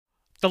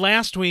The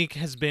last week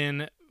has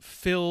been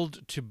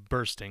filled to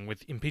bursting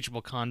with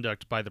impeachable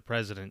conduct by the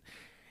president.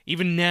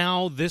 Even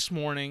now, this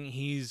morning,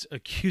 he's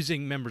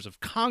accusing members of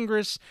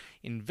Congress,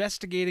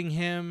 investigating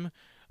him,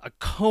 a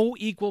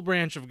co-equal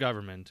branch of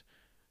government,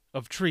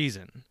 of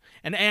treason,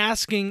 and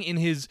asking in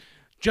his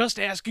just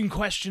asking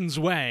questions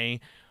way,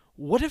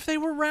 what if they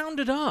were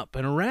rounded up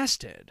and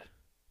arrested?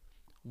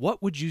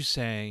 What would you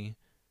say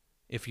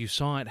if you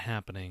saw it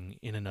happening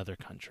in another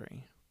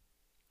country?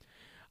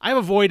 I've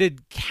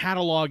avoided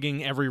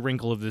cataloging every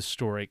wrinkle of this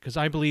story because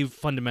I believe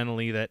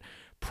fundamentally that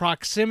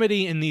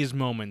proximity in these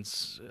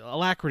moments,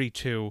 alacrity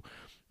too,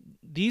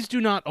 these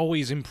do not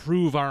always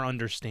improve our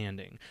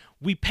understanding.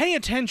 We pay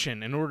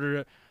attention in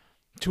order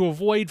to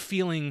avoid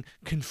feeling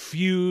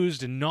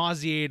confused and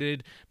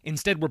nauseated.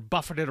 Instead, we're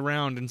buffeted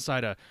around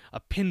inside a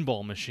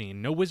pinball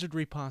machine, no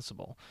wizardry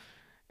possible.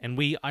 And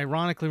we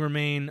ironically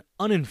remain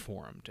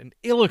uninformed and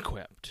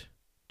ill-equipped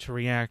to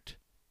react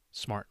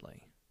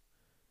smartly.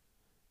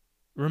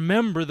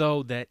 Remember,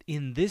 though, that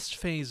in this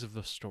phase of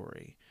the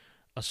story,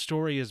 a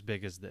story as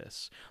big as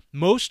this,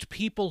 most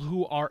people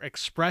who are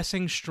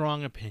expressing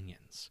strong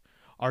opinions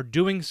are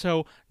doing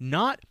so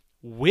not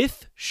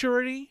with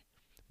surety,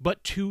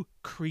 but to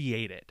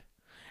create it.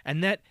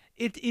 And that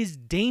it is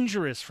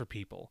dangerous for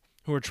people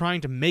who are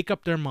trying to make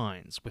up their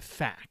minds with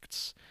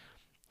facts.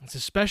 It's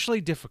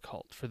especially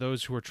difficult for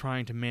those who are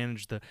trying to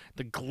manage the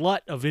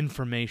glut of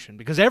information,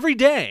 because every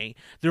day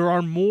there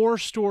are more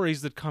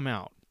stories that come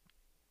out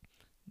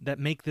that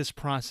make this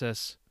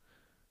process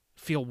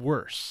feel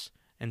worse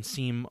and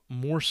seem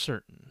more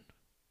certain.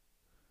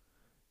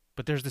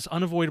 But there's this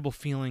unavoidable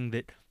feeling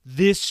that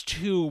this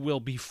too will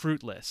be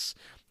fruitless,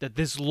 that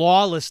this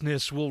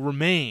lawlessness will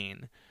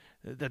remain,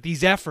 that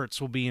these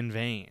efforts will be in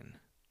vain.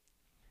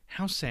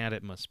 How sad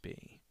it must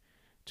be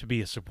to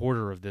be a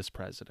supporter of this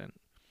president,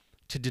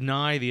 to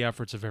deny the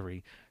efforts of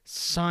every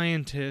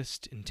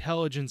scientist,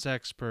 intelligence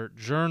expert,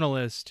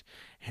 journalist,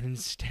 and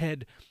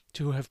instead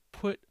to have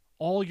put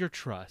all your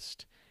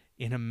trust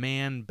in a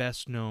man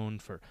best known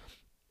for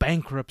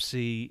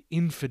bankruptcy,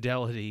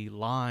 infidelity,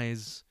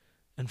 lies,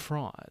 and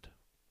fraud.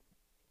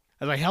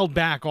 As I held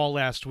back all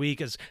last week,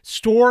 as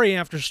story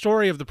after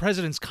story of the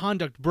president's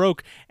conduct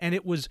broke, and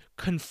it was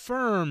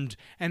confirmed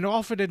and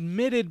often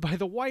admitted by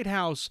the White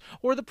House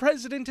or the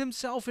president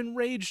himself in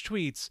rage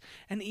tweets,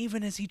 and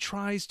even as he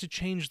tries to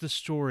change the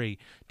story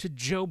to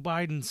Joe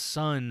Biden's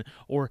son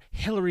or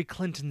Hillary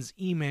Clinton's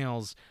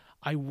emails,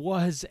 I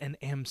was and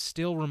am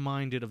still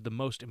reminded of the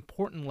most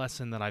important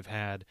lesson that I've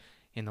had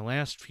in the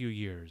last few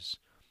years,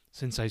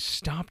 since I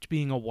stopped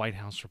being a White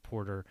House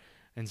reporter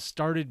and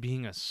started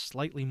being a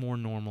slightly more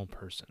normal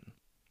person.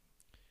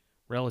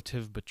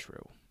 Relative but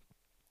true.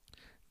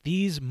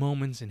 These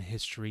moments in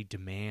history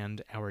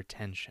demand our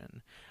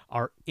attention,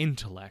 our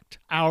intellect,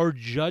 our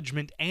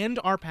judgment, and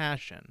our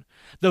passion.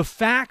 The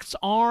facts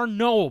are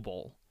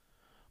knowable,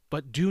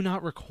 but do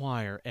not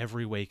require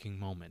every waking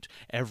moment,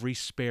 every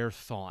spare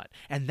thought.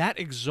 And that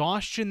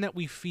exhaustion that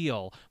we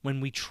feel when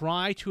we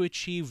try to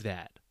achieve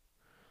that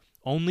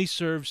only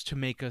serves to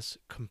make us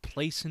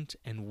complacent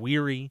and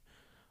weary,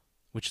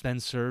 which then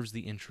serves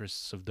the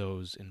interests of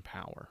those in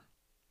power.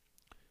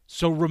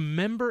 So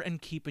remember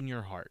and keep in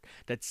your heart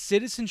that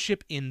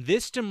citizenship in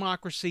this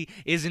democracy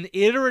is an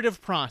iterative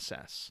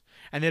process,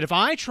 and that if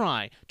I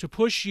try to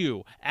push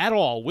you at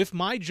all with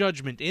my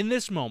judgment in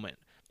this moment,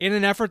 in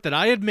an effort that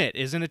I admit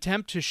is an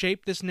attempt to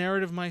shape this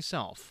narrative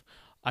myself,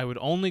 I would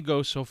only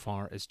go so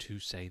far as to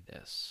say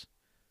this.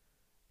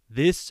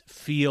 This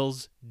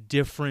feels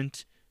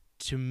different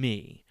to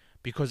me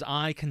because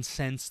I can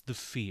sense the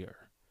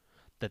fear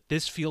that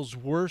this feels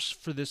worse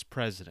for this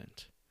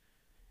president.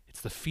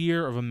 It's the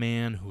fear of a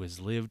man who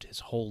has lived his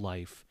whole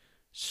life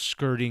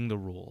skirting the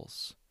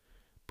rules,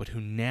 but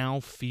who now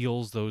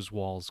feels those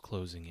walls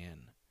closing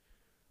in.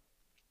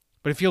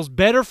 But it feels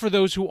better for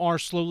those who are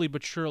slowly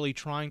but surely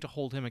trying to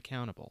hold him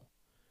accountable,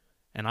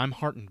 and I'm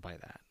heartened by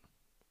that.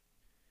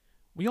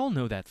 We all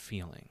know that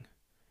feeling,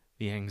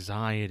 the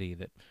anxiety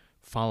that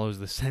follows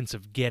the sense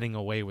of getting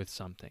away with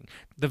something,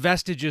 the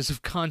vestiges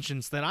of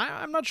conscience that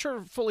I'm not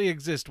sure fully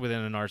exist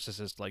within a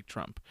narcissist like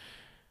Trump.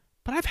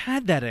 But I've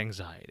had that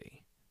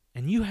anxiety,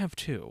 and you have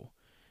too,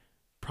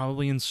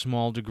 probably in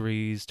small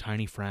degrees,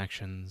 tiny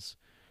fractions.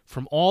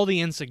 From all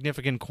the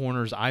insignificant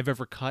corners I've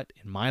ever cut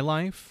in my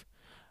life,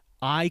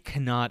 I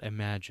cannot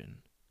imagine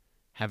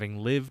having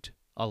lived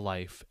a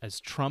life as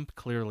Trump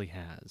clearly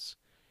has,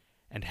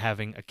 and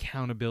having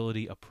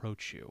accountability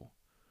approach you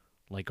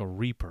like a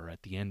reaper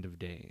at the end of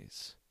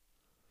days.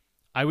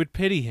 I would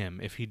pity him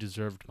if he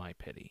deserved my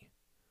pity,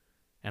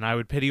 and I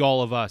would pity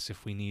all of us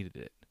if we needed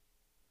it.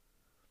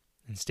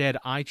 Instead,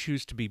 I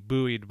choose to be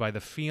buoyed by the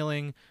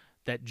feeling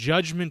that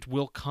judgment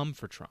will come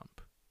for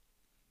Trump,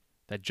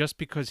 that just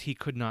because he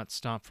could not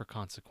stop for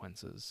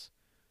consequences,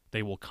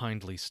 they will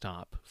kindly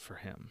stop for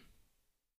him.